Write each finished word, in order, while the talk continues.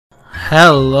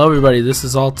Hello everybody, this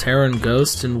is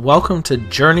AlteranGhost and welcome to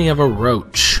Journey of a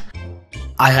Roach.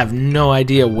 I have no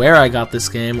idea where I got this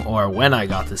game or when I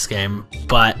got this game,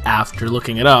 but after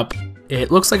looking it up,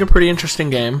 it looks like a pretty interesting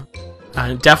game.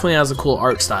 It definitely has a cool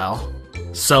art style,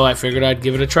 so I figured I'd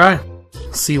give it a try.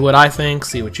 See what I think,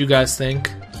 see what you guys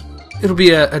think. It'll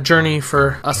be a journey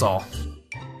for us all.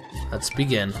 Let's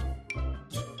begin.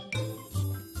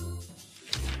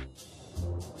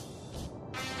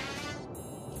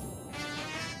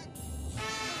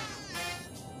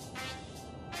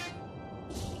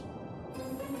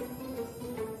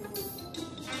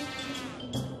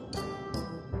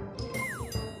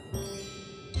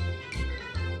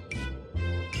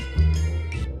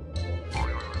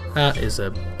 That is a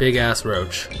big-ass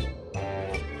roach.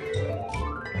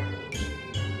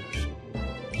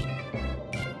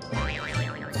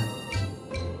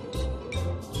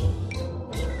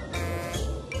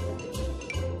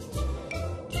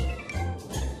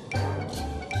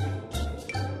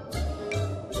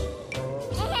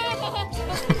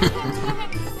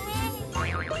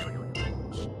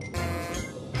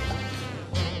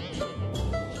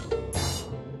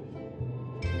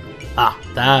 Ah,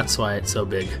 that's why it's so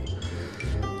big.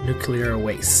 Nuclear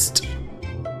waste.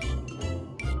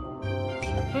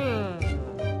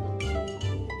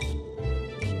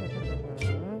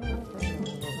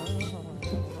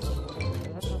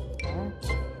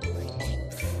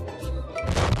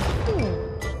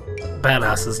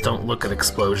 Badasses don't look at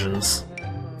explosions.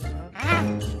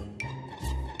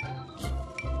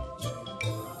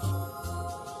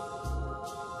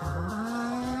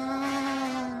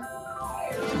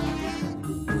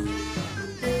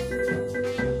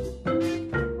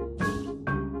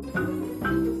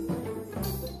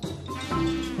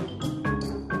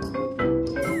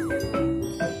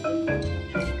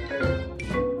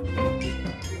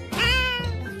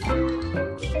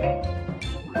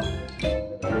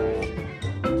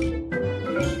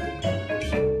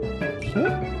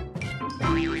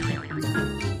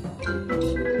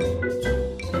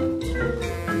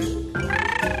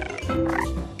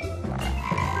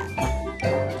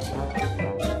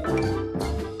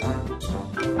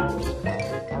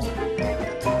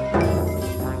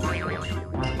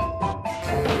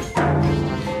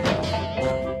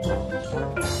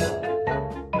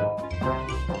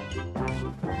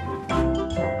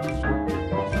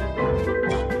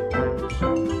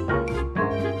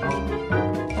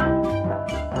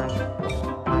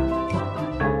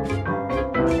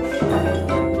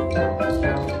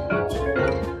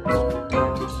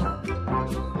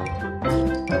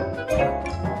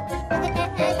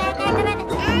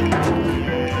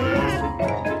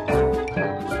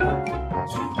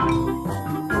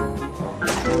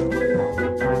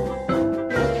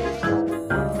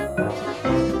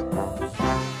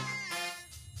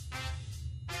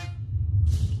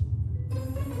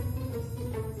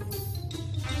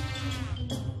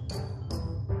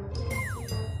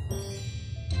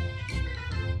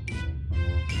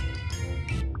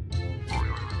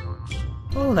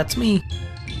 Oh, that's me.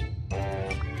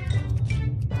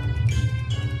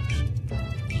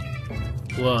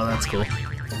 Whoa, that's cool.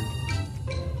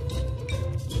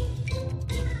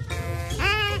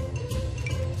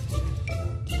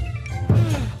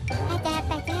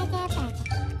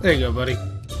 There you go, buddy.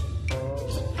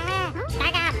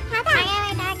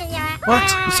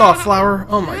 What? You saw a flower?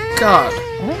 Oh my god.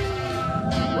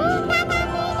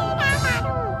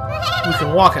 You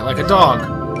can walk it like a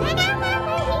dog.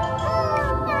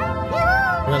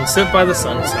 And then sit by the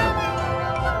sunset.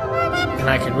 And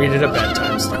I can read it a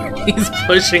bedtime story. He's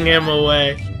pushing him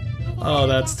away. Oh,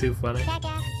 that's too funny.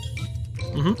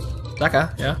 That guy,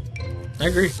 yeah. I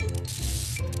agree.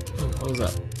 What was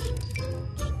that?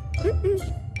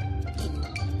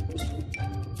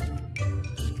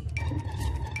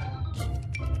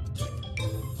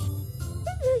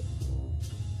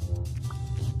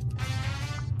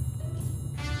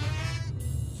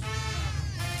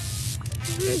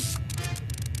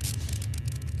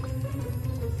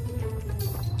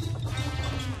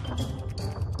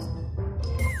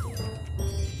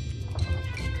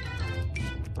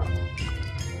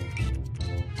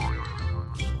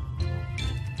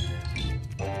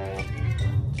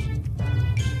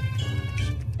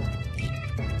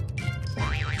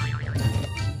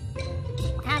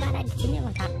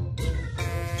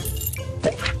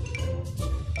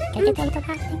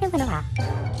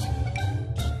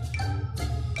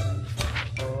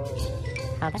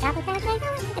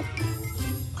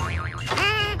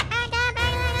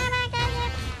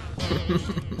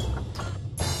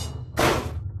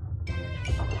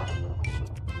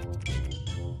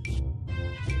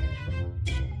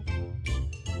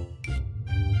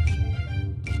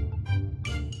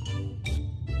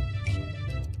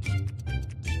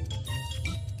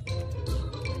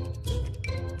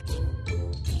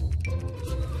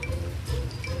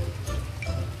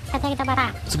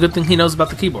 It's a good thing he knows about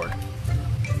the keyboard.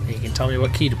 He can tell me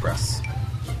what key to press.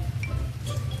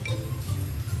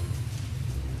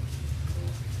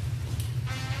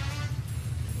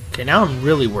 Okay, now I'm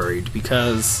really worried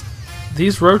because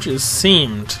these roaches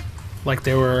seemed like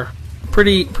they were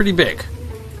pretty big.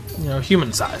 You know,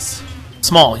 human-sized.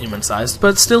 Small human-sized,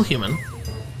 but still human.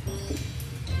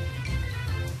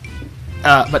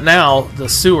 But now the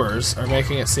sewers are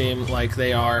making it seem like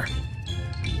they are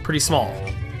pretty small.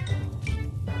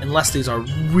 Unless these are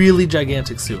really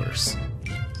gigantic sewers.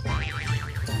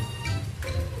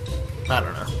 I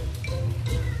don't know.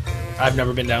 I've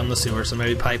never been down the sewer, so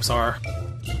maybe pipes are...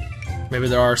 Maybe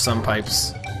there are some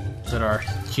pipes that are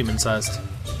human-sized.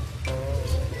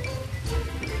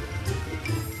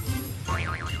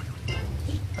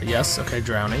 Yes, okay,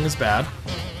 drowning is bad.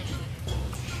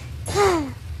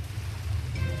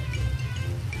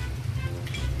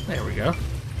 There we go.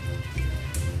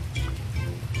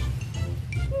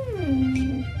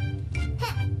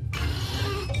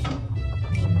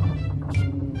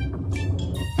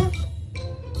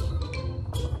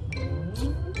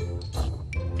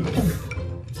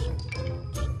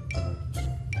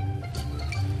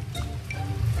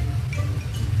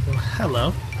 Well,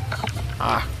 hello.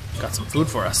 Ah, got some food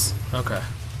for us. Okay.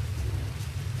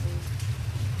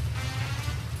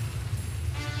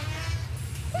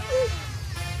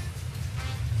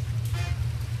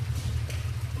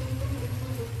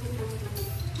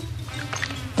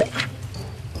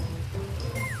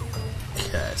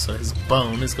 Okay, so his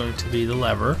bone is going to be the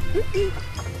lever.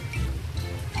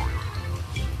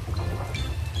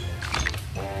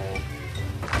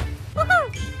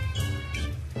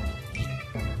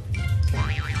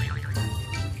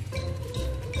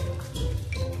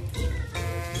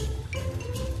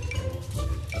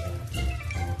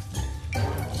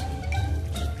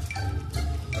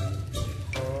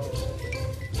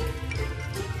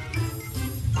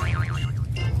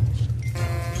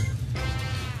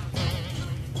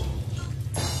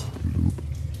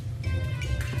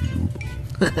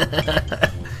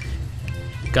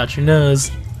 Got your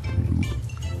nose.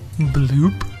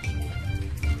 Bloop.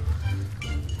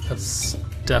 That's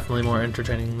definitely more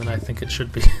entertaining than I think it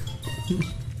should be.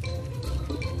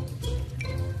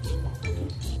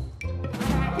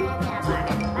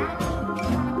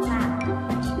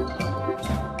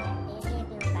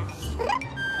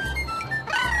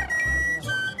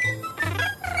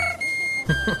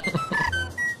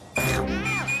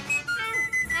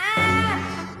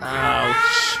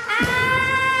 Ouch.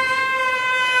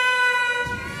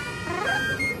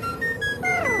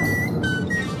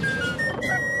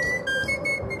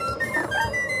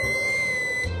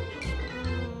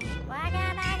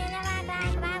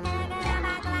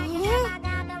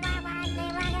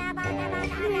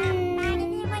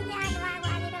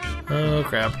 Oh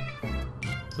crap.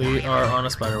 We are on a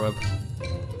spiderweb.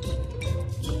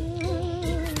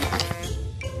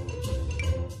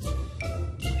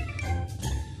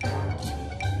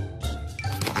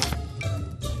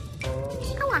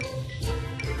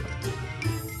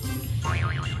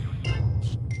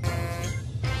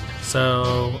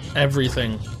 So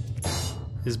everything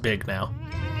is big now.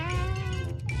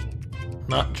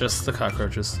 Not just the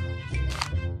cockroaches.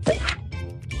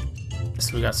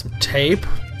 So we got some tape.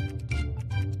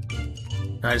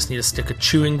 Now I just need a stick of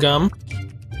chewing gum.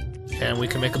 And we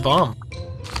can make a bomb.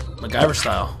 MacGyver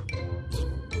style.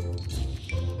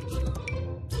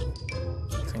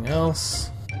 Anything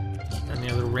else? Any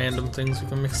other random things we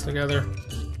can mix together?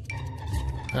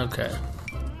 Okay.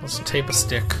 Let's tape a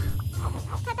stick.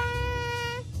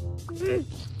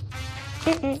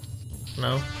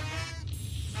 No?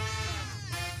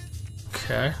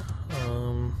 Okay.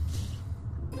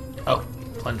 Oh,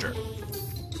 plunger.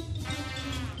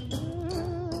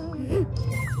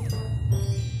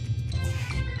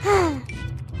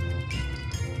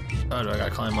 Oh, do I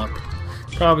gotta climb up?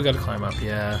 Probably gotta climb up,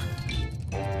 yeah.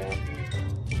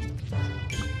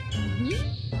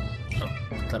 Oh,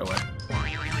 put that away.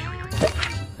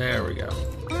 There we go.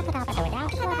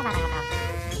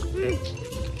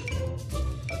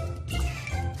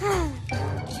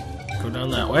 Go down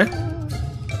that way.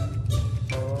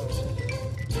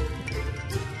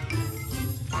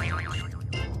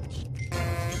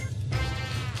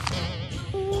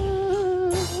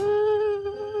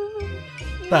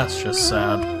 That's just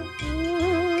sad.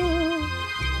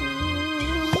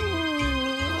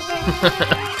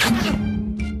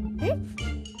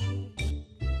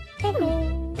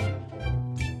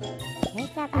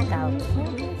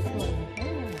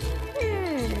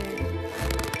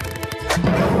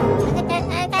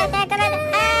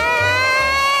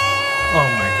 Oh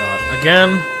my god,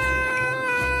 again?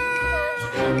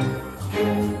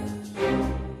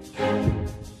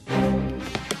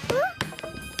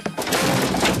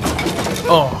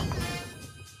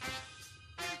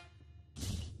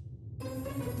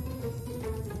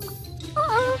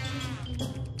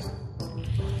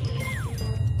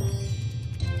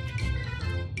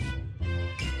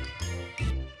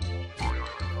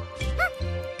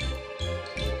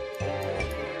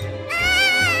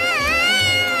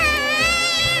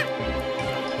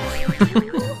 Come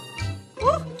here.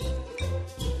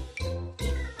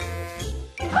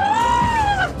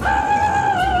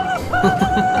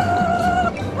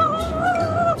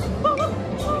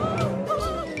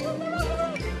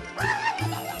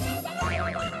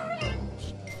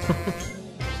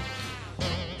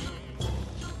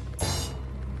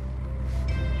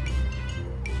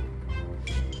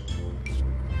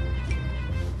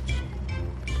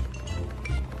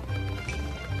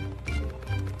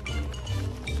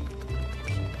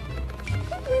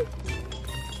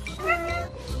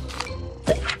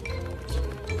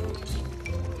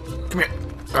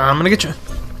 I'm gonna get you.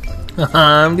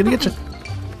 I'm gonna get you.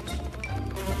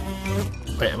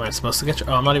 Wait, am I supposed to get you?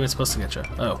 Oh, I'm not even supposed to get you.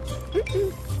 Oh.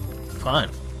 Fine.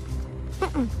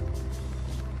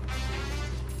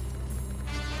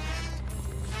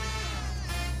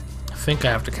 I think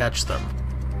I have to catch them.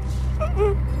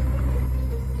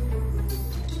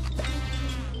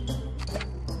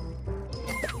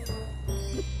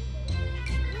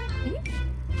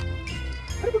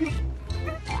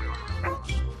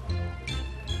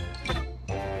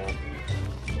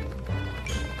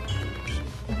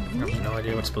 I have no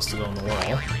idea what's supposed to go on the wall.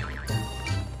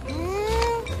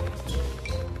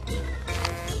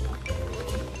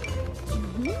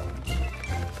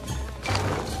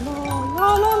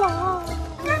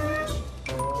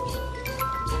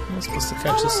 I'm supposed to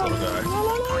catch this little guy.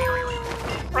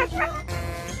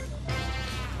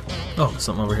 Oh, there's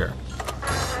something over here.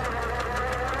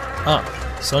 Ah,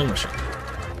 sewing machine.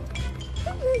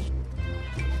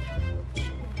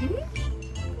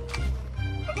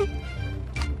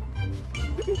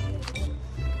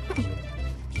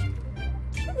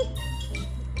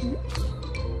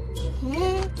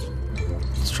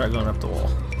 Let's try going up the wall.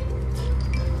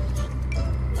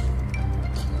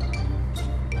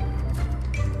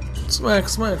 Smack,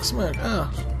 smack, smack.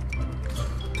 Ah.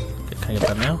 Okay, can I get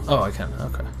that now? Oh, I can.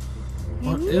 Okay.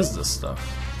 What is this stuff?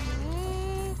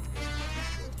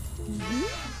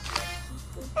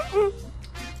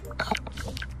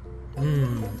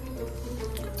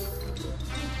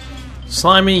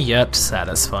 Slimy yet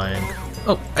satisfying.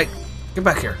 Oh, hey, get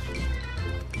back here.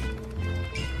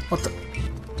 What the?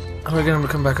 How do I get him to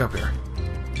come back up here?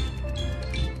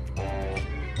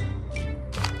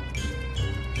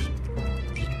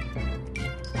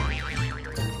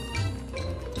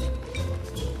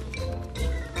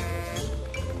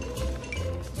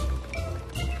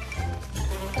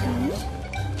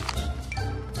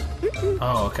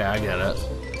 Oh, okay, I get it.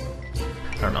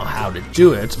 I don't know how to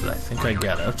do it, but I think I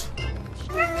get it.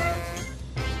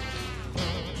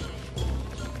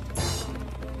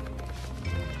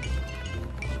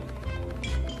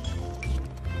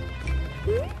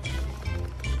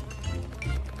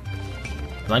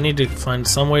 I need to find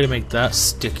some way to make that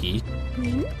sticky.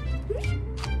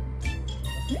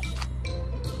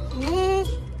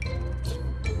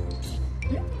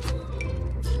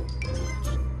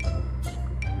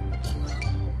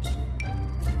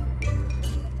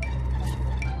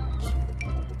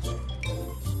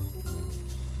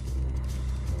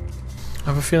 I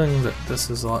have a feeling that this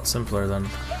is a lot simpler than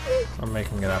I'm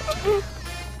making it out to be.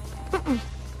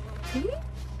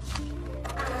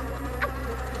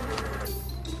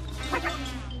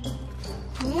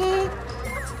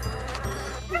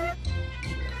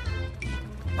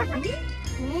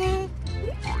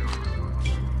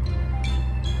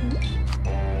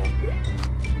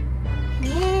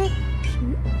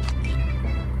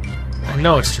 I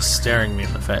know it's just staring me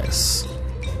in the face.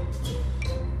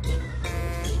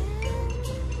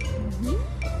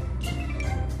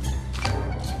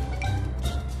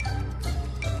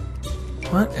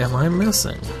 What am I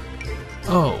missing?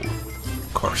 Oh,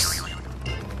 of course.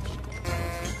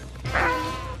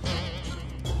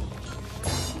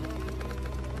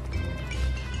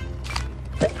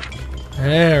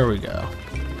 There we go.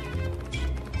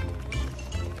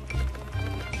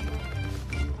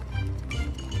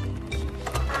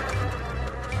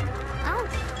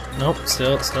 Nope,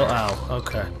 still ow.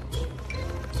 Okay.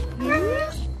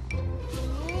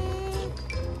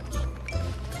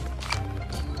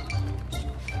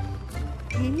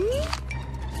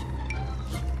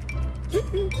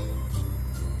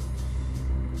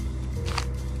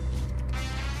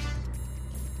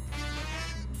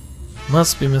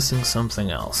 Must be missing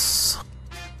something else.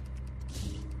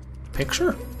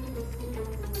 Picture?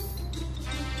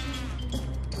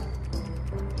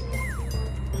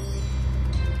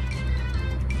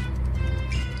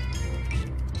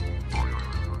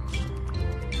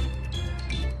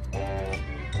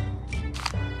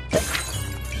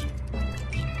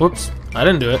 Whoops, I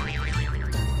didn't do it.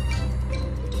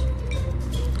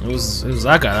 It was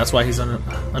that guy, that's why he's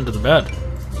under the bed.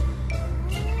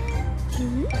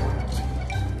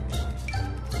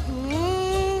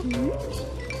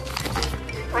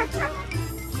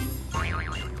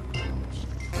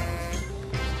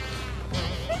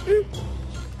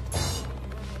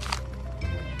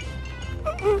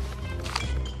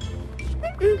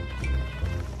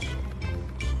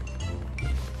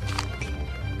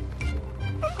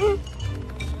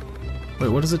 Wait,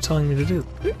 what is it telling me to do?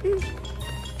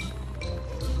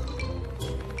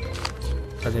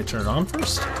 I need to turn it on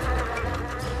first?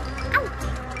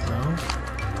 No?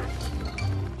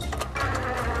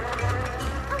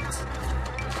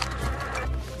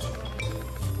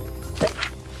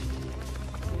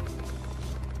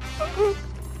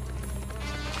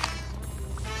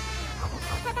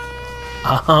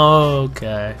 Oh,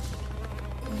 okay.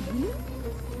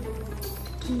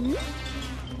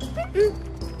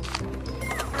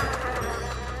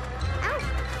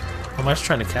 Am I just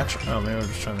trying to catch him? Oh, maybe I'm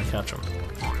just trying to catch him.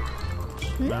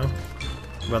 No?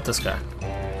 What about this guy?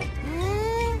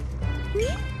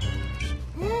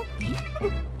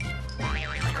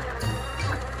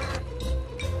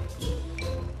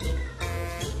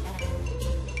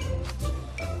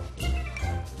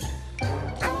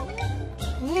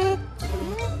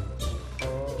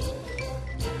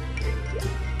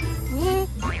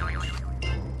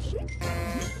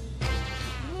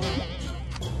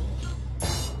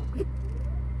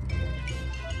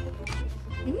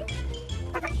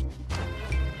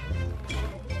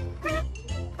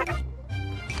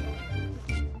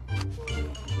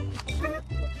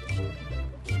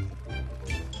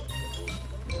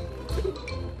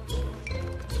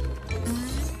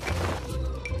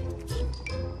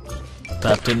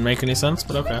 That didn't make any sense,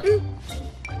 but okay.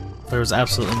 There was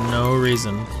absolutely no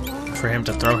reason for him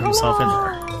to throw himself in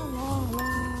there.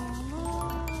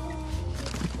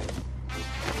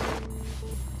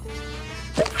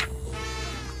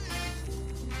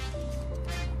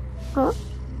 Huh?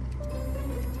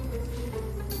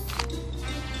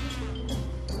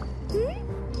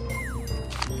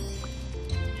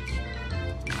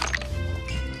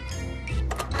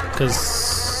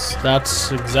 Because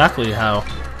that's exactly how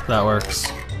that works.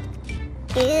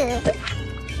 Ew.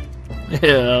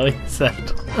 Yeah, like you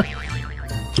said.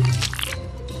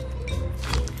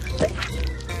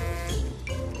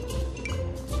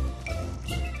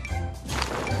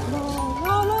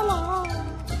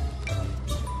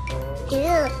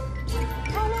 Ew.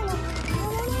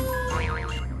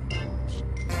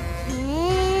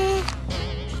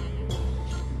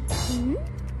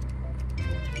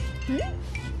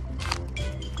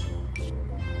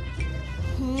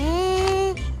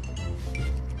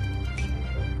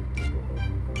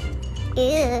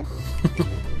 Ew.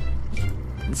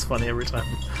 It's funny every time.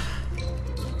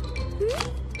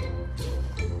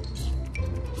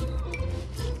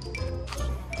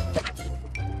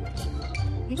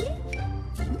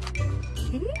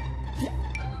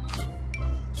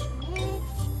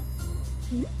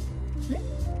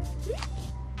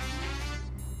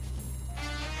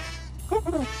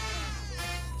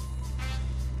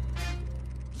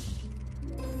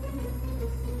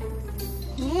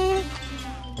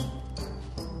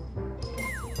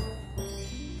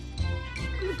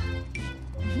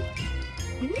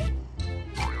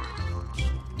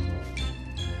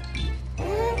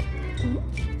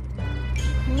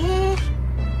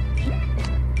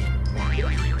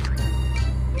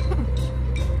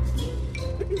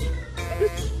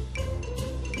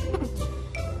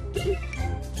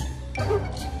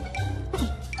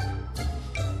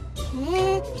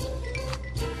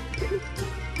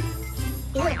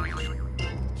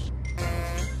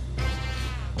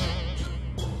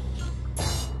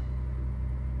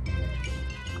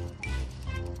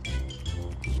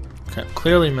 Okay,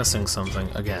 clearly missing something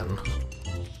again.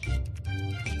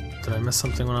 Did I miss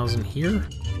something when I was in here?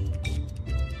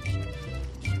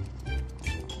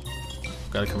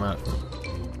 Gotta come out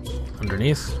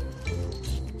underneath.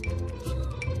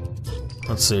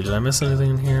 Let's see, did I miss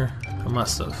anything in here? I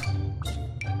must have.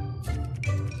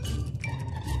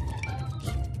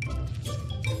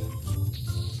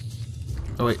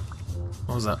 Oh wait,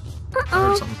 what was that? I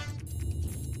heard something.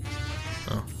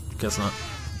 Oh, guess not.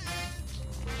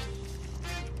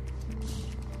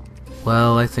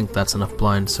 Well, I think that's enough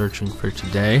blind searching for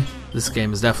today. This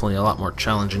game is definitely a lot more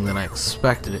challenging than I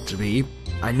expected it to be.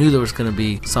 I knew there was going to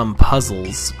be some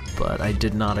puzzles, but I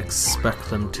did not expect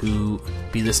them to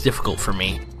be this difficult for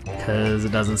me, because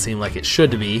it doesn't seem like it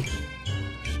should be.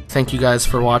 Thank you guys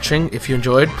for watching. If you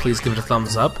enjoyed, please give it a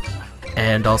thumbs up,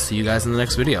 and I'll see you guys in the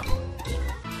next video.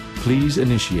 Please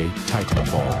initiate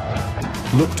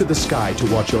Titanfall. Look to the sky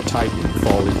to watch your Titan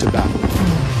fall into battle.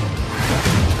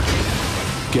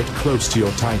 Get close to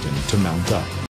your Titan to mount up.